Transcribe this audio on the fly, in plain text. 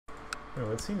No,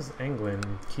 it seems England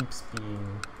keeps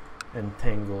being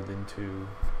entangled into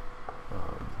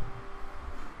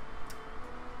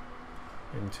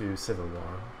civil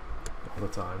war all the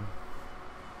time.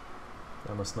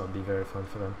 That must not be very fun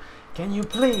for them. Can you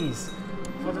please,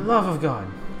 for the love of God,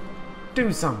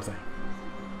 do something?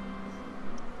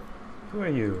 Who are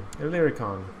you?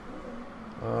 Illyricon.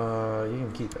 You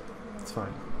can keep it. It's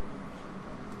fine.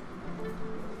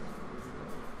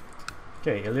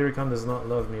 Okay, Illyricon does not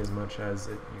love me as much as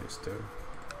it used to.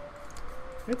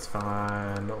 It's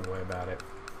fine, don't worry about it.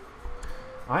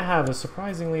 I have a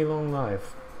surprisingly long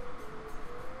life.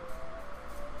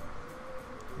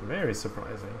 Very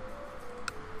surprising.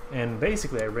 And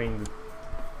basically I reigned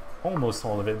almost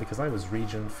all of it because I was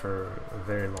regent for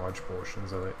very large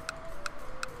portions of it.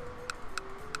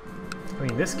 I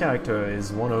mean, this character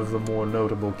is one of the more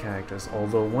notable characters,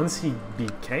 although once he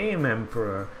became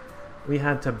emperor, we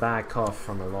had to back off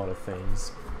from a lot of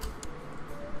things.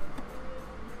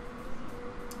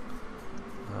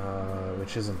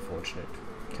 Which is unfortunate.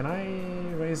 Can I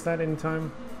raise that in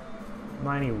time?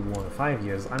 91, 5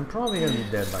 years. I'm probably gonna be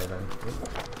dead by then.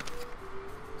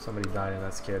 Somebody died and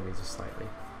that scared me just slightly.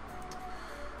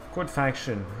 Court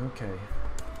faction, okay.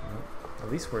 Well, at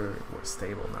least we're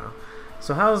stable now.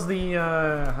 So how's the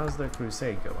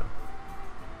crusade going?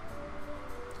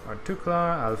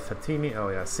 Artukla, Al-Fatimi, oh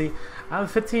yeah, see,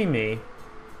 Al-Fatimi,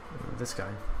 this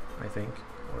guy, I think,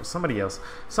 or somebody else.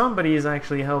 Somebody is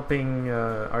actually helping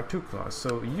Artukla,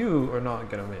 so you are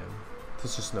not gonna win.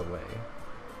 There's just no way.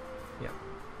 Yeah.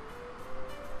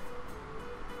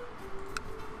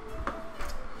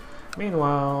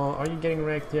 Meanwhile, are you getting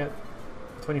wrecked yet?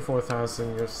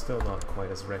 24,000, you're still not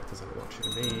quite as wrecked as I want you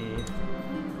to be.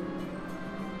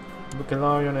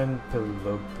 Bukalarion and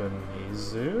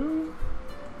Peloponnesu?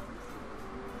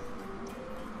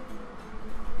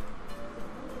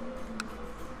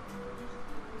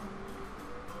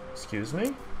 Excuse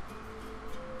me?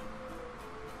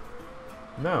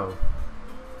 No.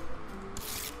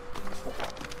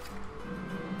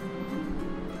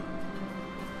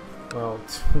 Well,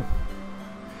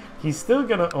 he's still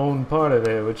gonna own part of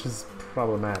it, which is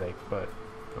problematic, but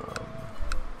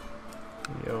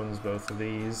he owns both of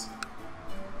these.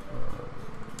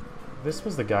 This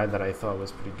was the guy that I thought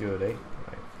was pretty good, eh?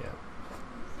 Right, yeah.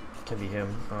 Can be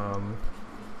him.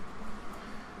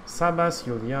 Sabas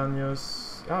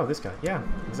Julianos. Oh, this guy. Yeah,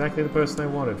 exactly the person I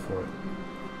wanted for it.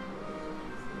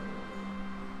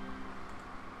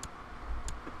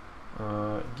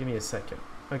 Give me a second.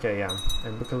 Okay, yeah.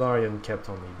 And Bukalarion kept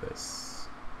on me this.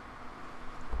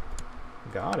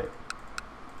 Got it.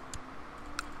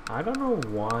 I don't know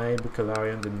why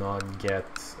Bukalarion did not get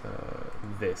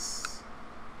this.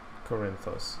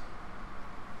 Corinthos.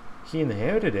 He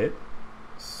inherited it,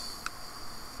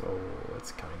 so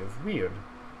it's kind of weird.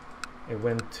 It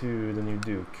went to the new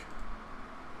Duke.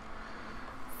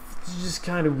 It's just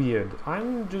kind of weird.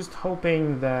 I'm just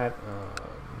hoping that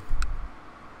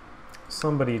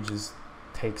somebody just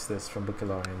takes this from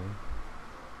Bukalarion.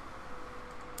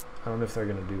 I don't know if they're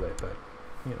gonna do it, but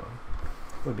you know,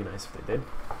 it would be nice if they did.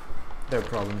 Their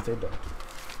problem if they don't.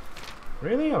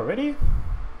 Really? Already?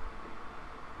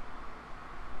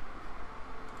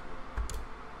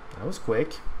 That was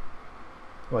quick.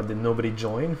 What, did nobody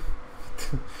join?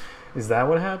 Is that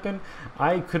what happened?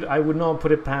 I would not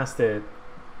put it past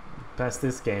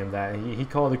this game that he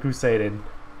called the crusade and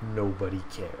nobody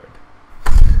cared.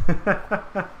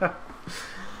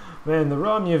 Man, the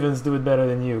Romulans do it better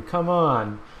than you. Come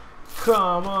on.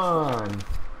 Come on.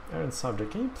 Aaron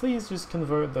subject, can you please just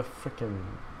convert the frickin'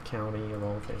 county of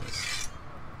all things?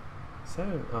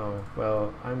 Oh,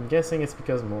 well, I'm guessing it's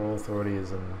because moral authority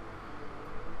is in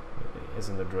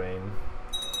the drain.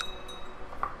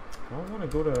 I don't want to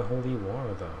go to a holy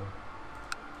war though.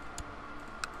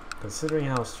 Considering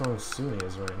how strong Sunni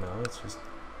is right now, it's just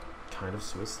kind of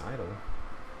suicidal.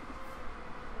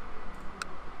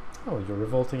 Oh, you're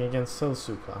revolting against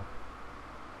Selçuklu.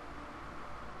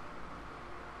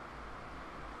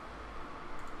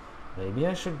 Maybe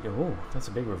I should. Oh, that's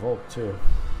a big revolt too.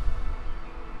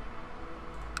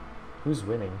 Who's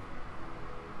winning?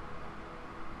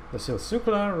 The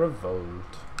Selçuklu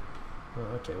revolt.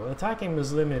 Oh, okay, well, attacking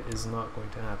Muslimid is not going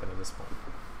to happen at this point.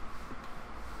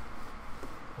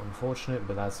 Unfortunate,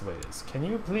 but that's the way it is. Can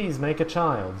you please make a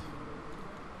child?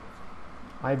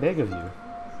 I beg of you.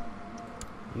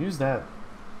 Use that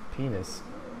penis.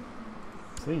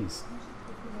 Please.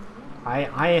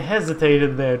 I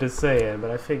hesitated there to say it,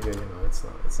 but I figured, you know, it's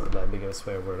not that big of a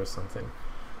swear word or something.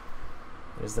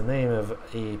 It's the name of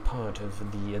a part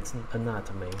of the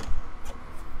anatomy.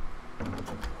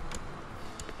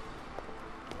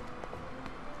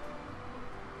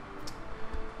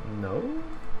 No?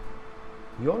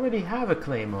 You already have a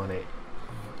claim on it.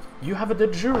 You have a de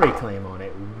jure claim on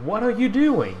it. What are you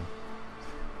doing?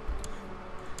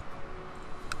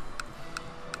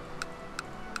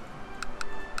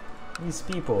 These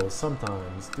people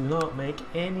sometimes do not make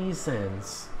any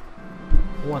sense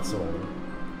whatsoever.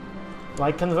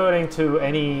 Like converting to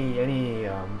any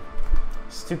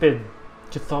stupid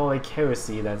Catholic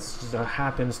heresy that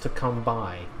happens to come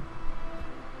by.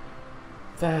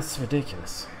 That's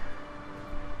ridiculous.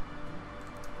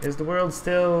 Is the world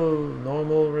still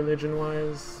normal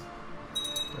religion-wise?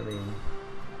 I mean,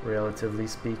 relatively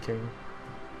speaking.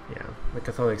 Yeah, the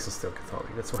Catholics are still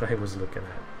Catholic. That's what I was looking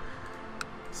at.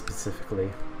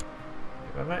 Specifically.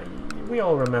 We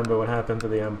all remember what happened to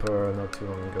the Emperor not too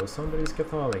long ago. Somebody's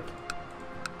Catholic.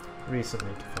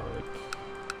 Recently Catholic.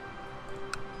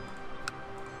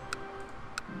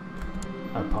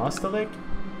 Apostolic?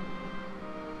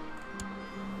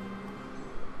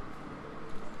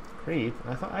 Creed?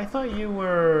 I thought you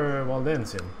were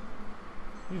Waldensian.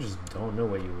 You just don't know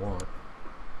what you want.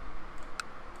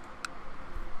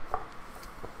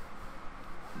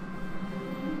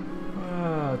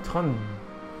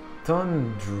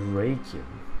 Tundrakian.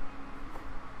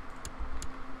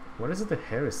 What is it the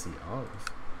heresy of?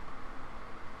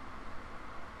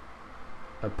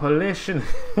 A Polician.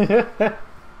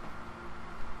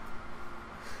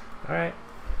 Alright.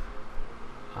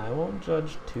 I won't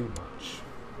judge too much.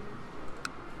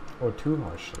 Or too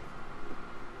harshly.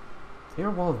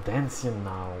 You're Waldensian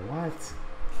now. What?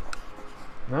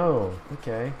 No.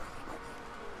 Okay.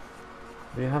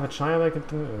 Do you have a child I can...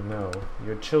 No.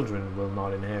 Your children will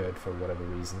not inherit for whatever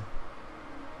reason.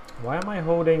 Why am I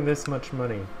holding this much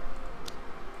money?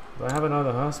 Do I have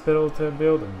another hospital to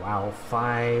build? Wow,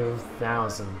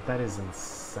 5,000. That is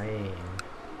insane.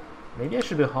 Maybe I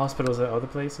should build hospitals at other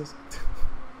places?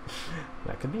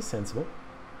 That could be sensible.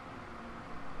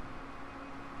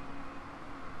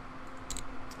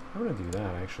 I'm gonna do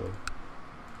that, actually.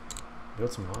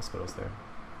 Build some hospitals there.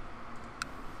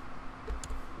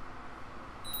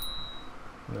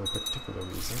 No particular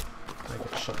reason. I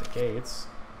could shut the gates.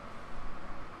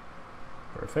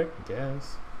 Perfect, I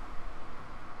guess.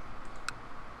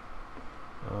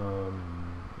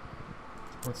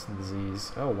 What's the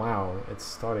disease? Oh wow, it's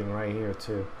starting right here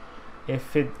too.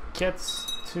 If it gets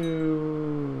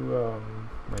to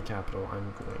my capital,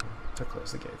 I'm going to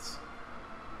close the gates.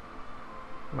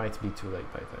 Might be too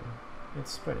late by then.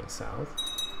 It's spreading south.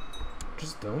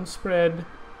 Just don't spread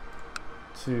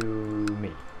to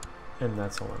me. And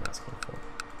that's all I'm asking for.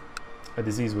 A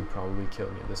disease would probably kill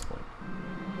me at this point.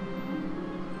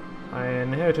 I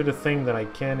inherited a thing that I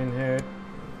can inherit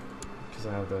because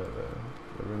I have the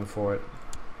room for it.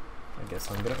 I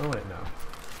guess I'm gonna own it now.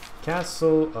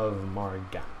 Castle of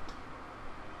Margat.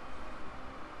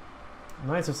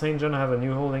 Knights of St. John have a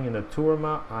new holding in the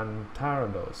Turma and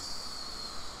Tarados.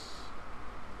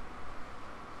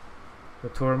 The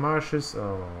Turmarshes.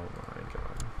 Oh my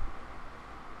god.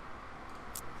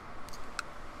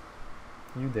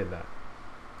 You did that.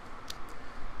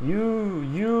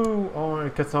 You are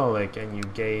Catholic and you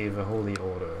gave a holy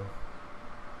order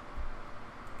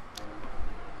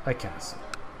a castle.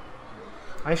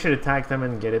 I should attack them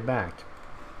and get it back.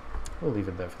 We'll leave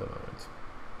it there for the moment.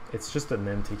 It's just an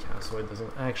empty castle, it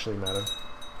doesn't actually matter.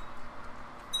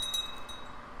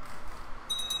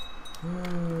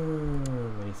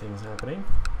 Many things happening.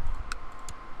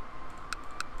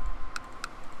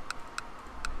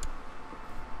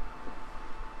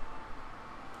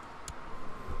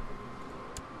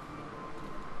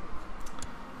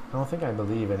 I don't think I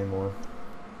believe anymore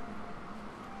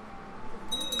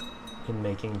in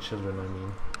making children, I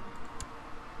mean.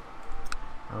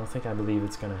 I don't think I believe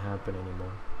it's gonna happen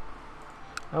anymore.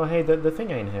 Oh hey, the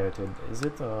thing I inherited, is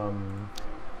it,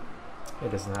 it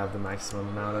doesn't have the maximum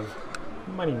amount of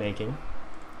money making.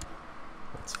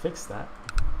 Let's fix that.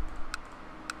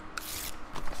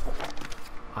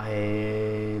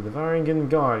 The Varangian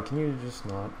Guard, can you just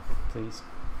not, please?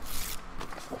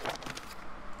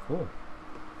 Cool.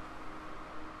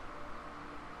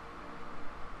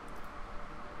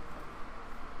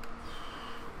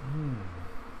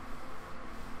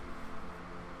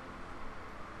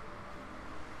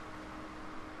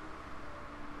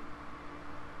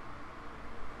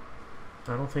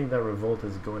 I don't think that revolt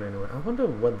is going anywhere. I wonder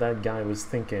what that guy was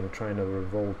thinking, trying to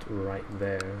revolt right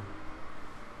there.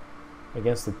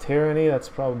 Against the tyranny, that's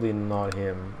probably not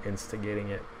him instigating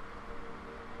it.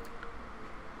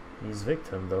 He's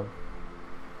victim, though.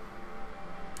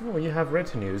 Oh, you have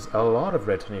retinues. A lot of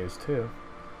retinues, too.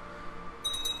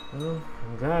 Well,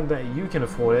 I'm glad that you can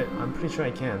afford it. I'm pretty sure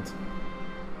I can't.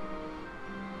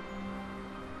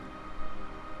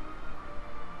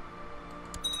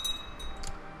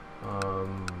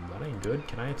 good.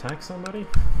 Can I attack somebody?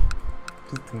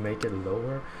 Just to make it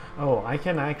lower? Oh, I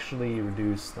can actually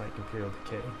reduce like Imperial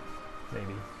Decay.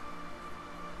 Maybe.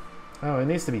 Oh, it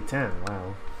needs to be 10.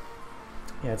 Wow.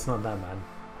 Yeah, it's not that bad.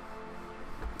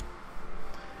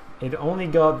 It only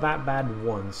got that bad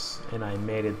once, and I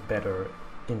made it better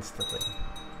instantly.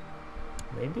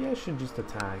 Maybe I should just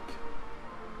attack.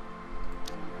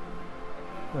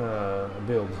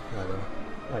 Build, rather.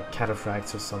 Like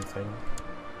cataphracts or something.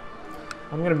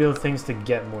 I'm gonna build things to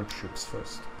get more troops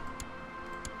first.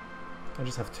 I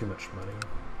just have too much money.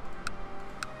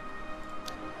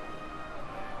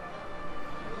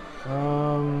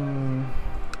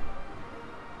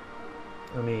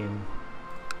 I mean...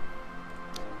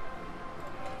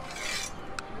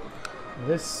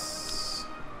 This...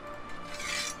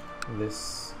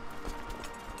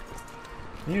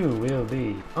 You will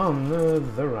be on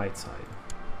the right side.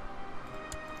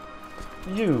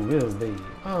 You will be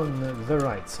on the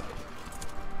right side.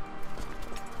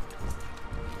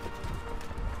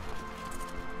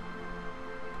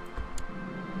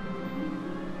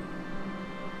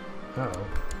 Uh-oh.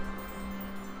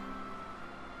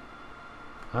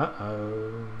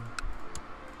 Uh-oh.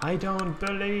 I don't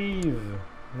believe!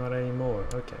 Not anymore.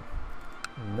 Okay.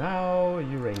 Now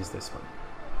you raise this one.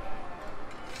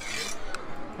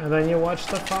 And then you watch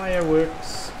the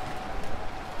fireworks.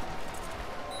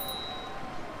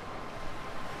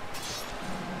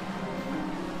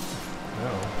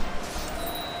 Oh.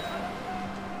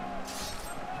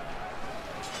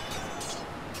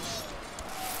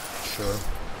 Sure.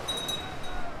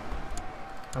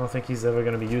 I don't think he's ever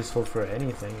going to be useful for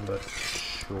anything, but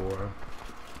sure.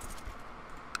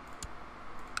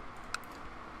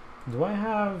 Do I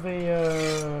have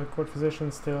a court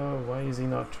physician still? Why is he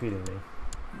not treating me?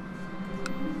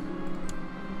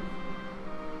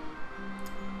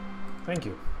 Thank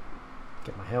you.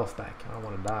 Get my health back. I don't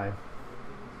want to die.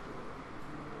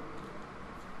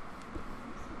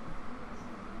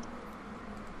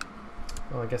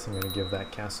 Well, I guess I'm going to give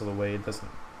that castle away. It doesn't...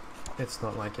 It's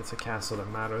not like it's a castle that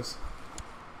matters.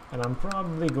 And I'm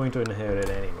probably going to inherit it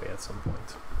anyway at some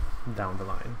point. Down the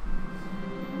line.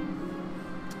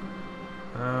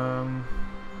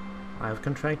 I've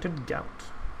contracted gout.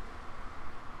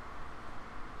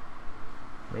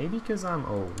 Maybe because I'm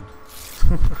old.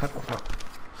 I don't know.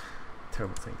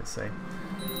 Terrible thing to say.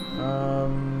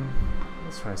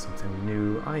 Let's try something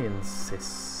new. I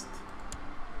insist.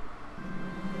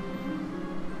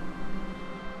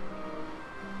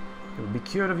 You'll be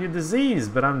cured of your disease,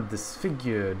 but I'm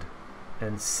disfigured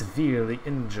and severely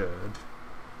injured.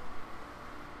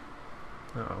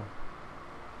 Uh-oh.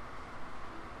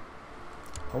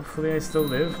 Hopefully I still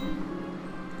live.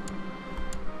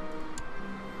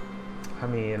 I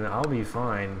mean, I'll be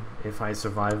fine if I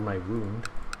survive my wound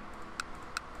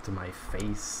to my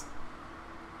face.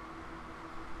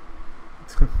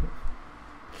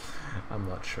 I'm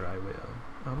not sure I will.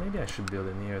 Oh, maybe I should build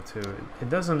in here too. It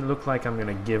doesn't look like I'm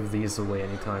gonna give these away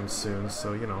anytime soon,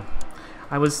 so you know.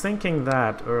 I was thinking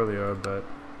that earlier, but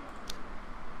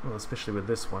well, especially with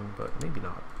this one, but maybe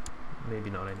not. Maybe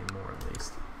not anymore, at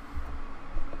least.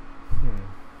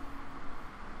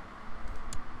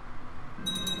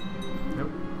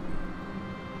 Nope.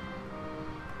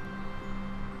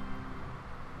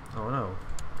 Oh no.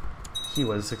 He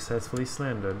was successfully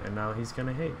slandered, and now he's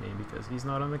gonna hate me because he's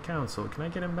not on the council. Can I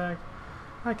get him back?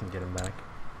 I can get him back.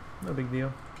 No big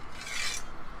deal.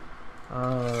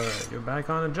 You're back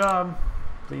on the job.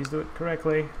 Please do it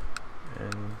correctly,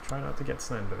 and try not to get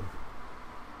slandered.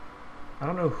 I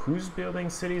don't know who's building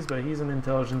cities, but he's an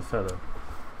intelligent fellow.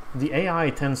 The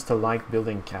AI tends to like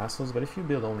building castles, but if you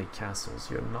build only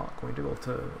castles, you're not going to be able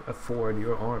to afford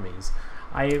your armies.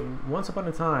 Once upon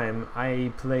a time,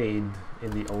 I played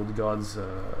in the Old Gods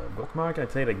bookmark. I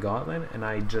played a Godland, and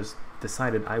I just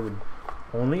decided I would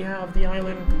only have the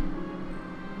island,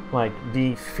 like,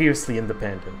 be fiercely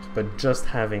independent, but just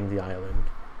having the island.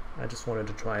 I just wanted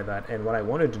to try that, and what I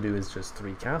wanted to do is just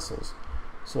 3 castles.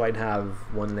 So I'd have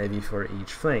 1 levy for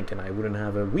each flank, and I wouldn't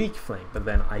have a weak flank, but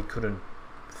then I couldn't,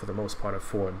 for the most part,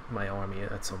 afford my army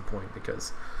at some point,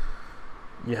 because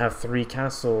you have 3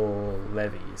 castle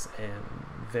levies, and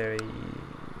I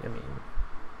mean,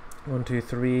 1, 2,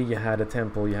 3, you had a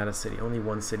temple, you had a city, only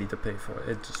 1 city to pay for.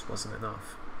 It just wasn't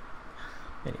enough.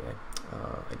 Anyway,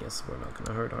 I guess we're not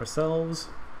gonna hurt ourselves,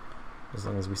 as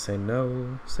long as we say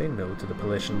no to the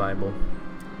Paulician Bible.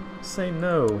 Say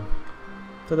no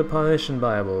to the Paulician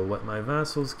Bible, what my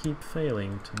vassals keep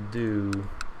failing to do.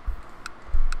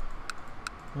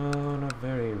 On a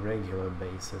very regular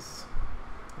basis.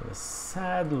 On a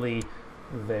sadly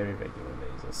very regular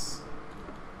basis.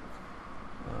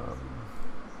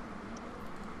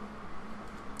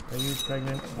 Are you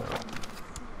pregnant?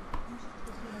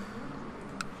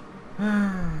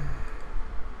 No.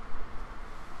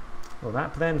 Well,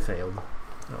 that plan failed.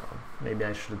 Oh, maybe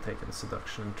I should have taken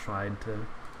seduction and tried to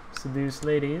seduce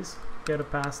ladies. Get a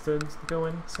bastard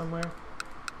going somewhere.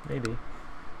 Maybe.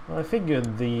 Well, I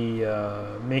figured the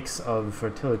mix of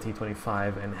fertility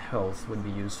 25 and health would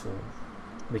be useful.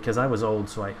 Because I was old,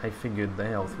 so I figured the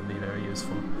health would be very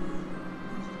useful.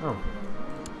 Oh.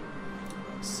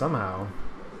 Somehow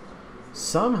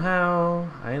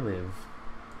I live.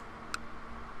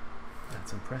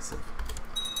 That's impressive.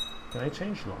 Can I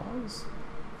change laws?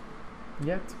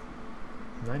 Yet?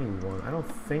 91. I don't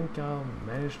think I'll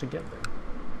manage to get there.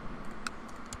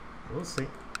 We'll see.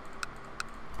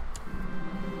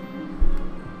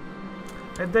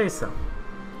 Edesa,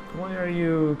 why are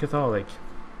you Catholic?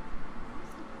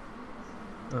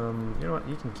 You know what?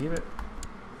 You can keep it.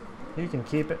 You can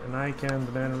keep it, and I can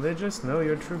demand religious. No,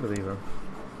 you're a true believer.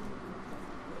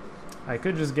 I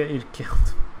could just get you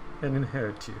killed and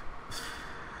inherit you.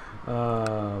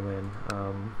 Man.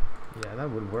 Yeah, that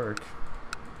would work.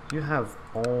 You have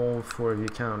all 4 of your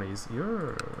counties.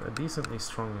 You're a decently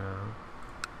strong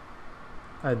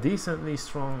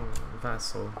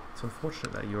vassal. It's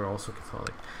unfortunate that you're also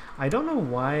Catholic. I don't know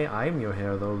why I'm your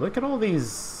heir though. Look at all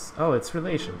these. Oh, it's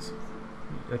relations.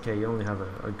 Okay, you only have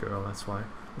a girl, that's why.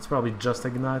 It's probably just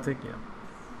agnostic, yeah.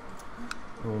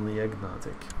 Only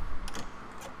agnostic.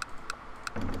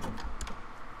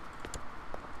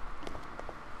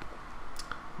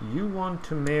 You want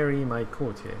to marry my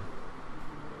courtier.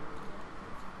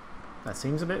 That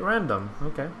seems a bit random.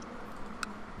 Okay.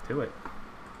 Do it.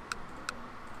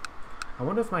 I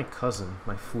wonder if my cousin,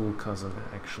 my fool cousin,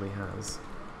 actually has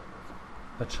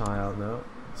a child. No.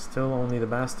 Still only the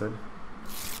bastard.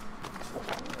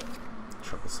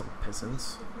 Troublesome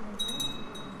peasants.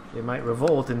 They might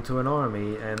revolt into an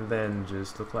army and then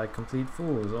just look like complete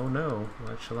fools. Oh no,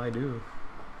 what shall I do?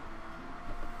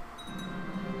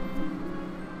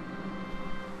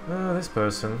 This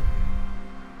person.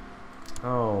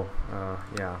 Oh,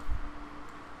 yeah.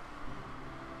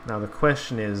 Now the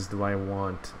question is, do I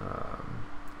want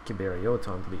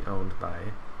Kiberioton to be owned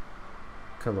by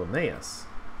Coloneus?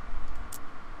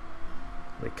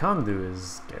 Lekandu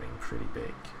is getting pretty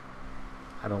big.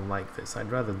 I don't like this.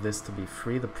 I'd rather this to be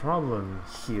free. The problem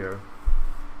here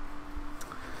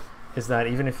is that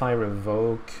even if I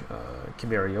revoke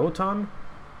Kiberioton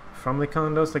from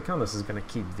Lekandos, Lekandos is going to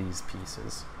keep these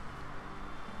pieces.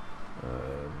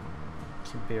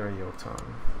 Kiberioton.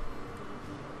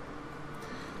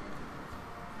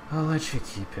 I'll let you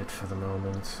keep it for the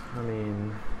moment. I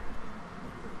mean,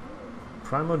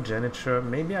 primogeniture,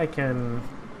 maybe I can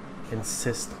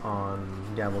insist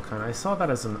on Gavelkind. I saw that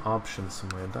as an option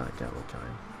somewhere, that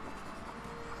Gavelkind.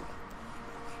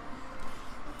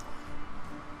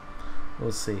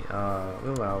 We'll see.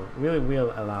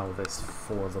 We'll allow this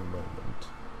for the moment.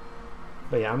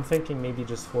 But yeah, I'm thinking maybe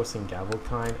just forcing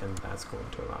Gavelkind, and that's going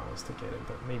to allow us to get it,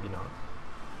 but maybe not.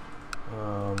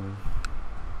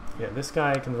 Yeah, this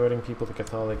guy converting people to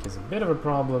Catholic is a bit of a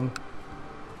problem.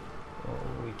 Oh,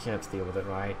 we can't deal with it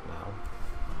right now.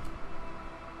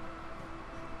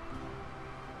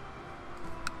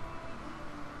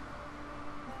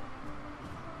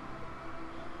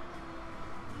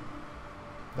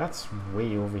 That's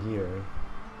way over here.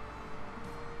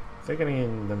 They're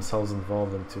getting themselves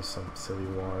involved into some silly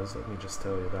wars, let me just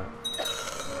tell you that.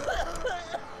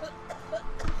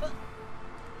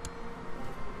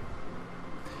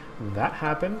 That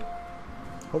happened.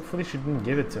 Hopefully she didn't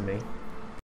give it to me.